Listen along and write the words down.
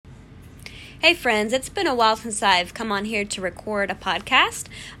Hey friends, it's been a while since I've come on here to record a podcast,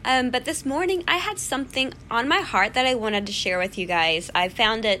 but this morning I had something on my heart that I wanted to share with you guys. I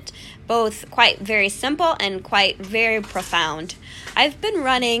found it both quite very simple and quite very profound. I've been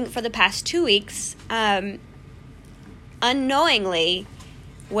running for the past 2 weeks, unknowingly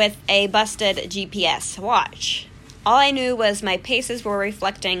with a busted GPS watch. All I knew was my paces were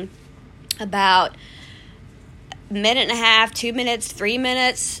reflecting about minute and a half, 2 minutes, 3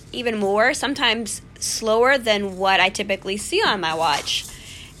 minutes, even more, sometimes slower than what I typically see on my watch.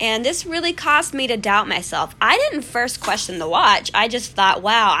 And this really caused me to doubt myself. I didn't first question the watch. I just thought,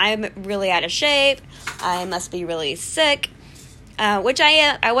 wow, I'm really out of shape. I must be really sick, which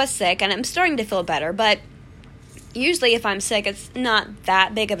I was sick, and I'm starting to feel better. But usually if I'm sick, it's not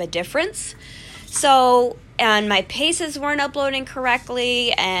that big of a difference. And my paces weren't uploading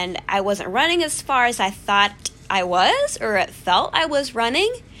correctly, and I wasn't running as far as I thought I was, or it felt I was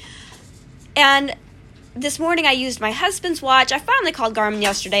running. And this morning I used my husband's watch. I finally called Garmin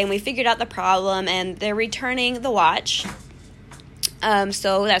yesterday and we figured out the problem, and they're returning the watch.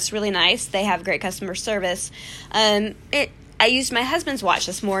 So that's really nice. They have great customer service. I used my husband's watch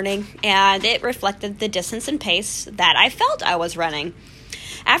this morning, and it reflected the distance and pace that I felt I was running.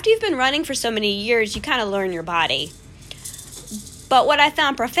 After you've been running for so many years, you kind of learn your body. But what I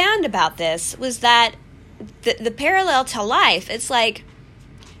found profound about this was that the parallel to life, it's like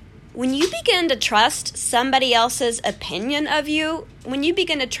when you begin to trust somebody else's opinion of you, when you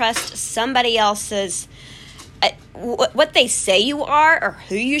begin to trust somebody else's, what they say you are or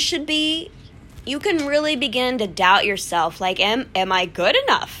who you should be, you can really begin to doubt yourself. Like, am I good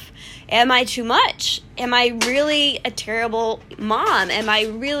enough? Am I too much? Am I really a terrible mom? Am I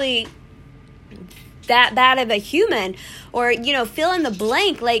really that bad of a human? Or, fill in the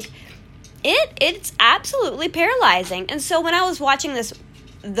blank. Like, it's absolutely paralyzing. And so when I was watching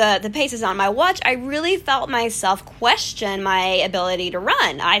the paces on my watch, I really felt myself question my ability to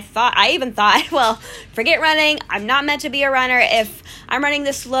run. I even thought, well, forget running. I'm not meant to be a runner. If I'm running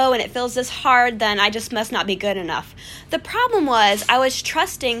this slow and it feels this hard, then I just must not be good enough. The problem was I was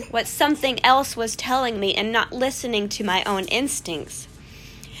trusting what something else was telling me and not listening to my own instincts.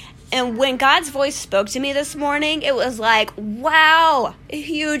 And when God's voice spoke to me this morning, it was like, wow, a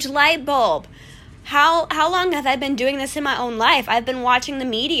huge light bulb. How long have I been doing this in my own life? I've been watching the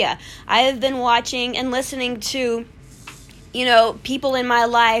media. I have been watching and listening to, people in my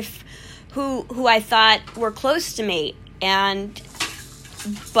life who I thought were close to me,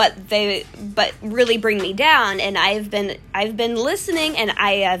 but really bring me down. And I've been listening, and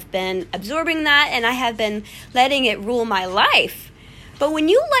I have been absorbing that, and I have been letting it rule my life. But when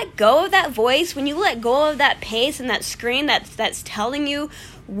you let go of that voice, when you let go of that pace and that screen that's telling you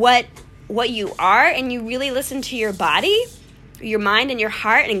what you are, and you really listen to your body, your mind, and your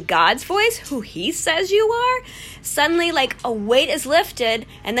heart, and God's voice, who He says you are, suddenly like a weight is lifted,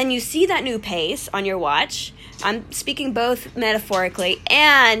 and then you see that new pace on your watch. I'm speaking both metaphorically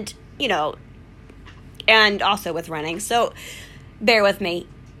and, and also with running. So bear with me.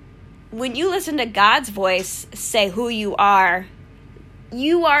 When you listen to God's voice say who you are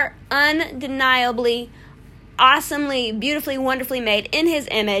undeniably, awesomely, beautifully, wonderfully made in His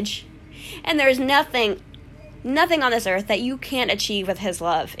image. And there's nothing on this earth that you can't achieve with His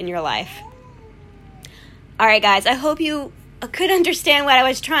love in your life. All right, guys, I hope you could understand what I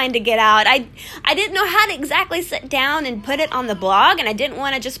was trying to get out. I didn't know how to exactly sit down and put it on the blog, and I didn't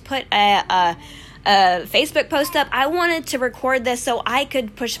want to just put a Facebook post up. I wanted to record this so I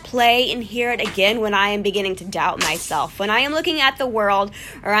could push play and hear it again when I am beginning to doubt myself. When I am looking at the world,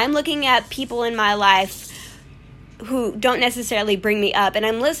 or I'm looking at people in my life who don't necessarily bring me up, and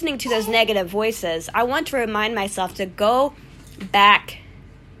I'm listening to those negative voices, I want to remind myself to go back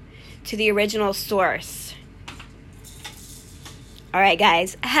to the original source. All right,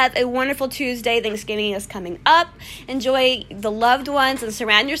 guys, have a wonderful Tuesday. Thanksgiving is coming up. Enjoy the loved ones and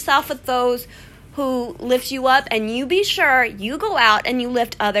surround yourself with those who lift you up, and you be sure you go out and you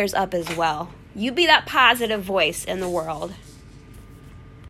lift others up as well. You be that positive voice in the world.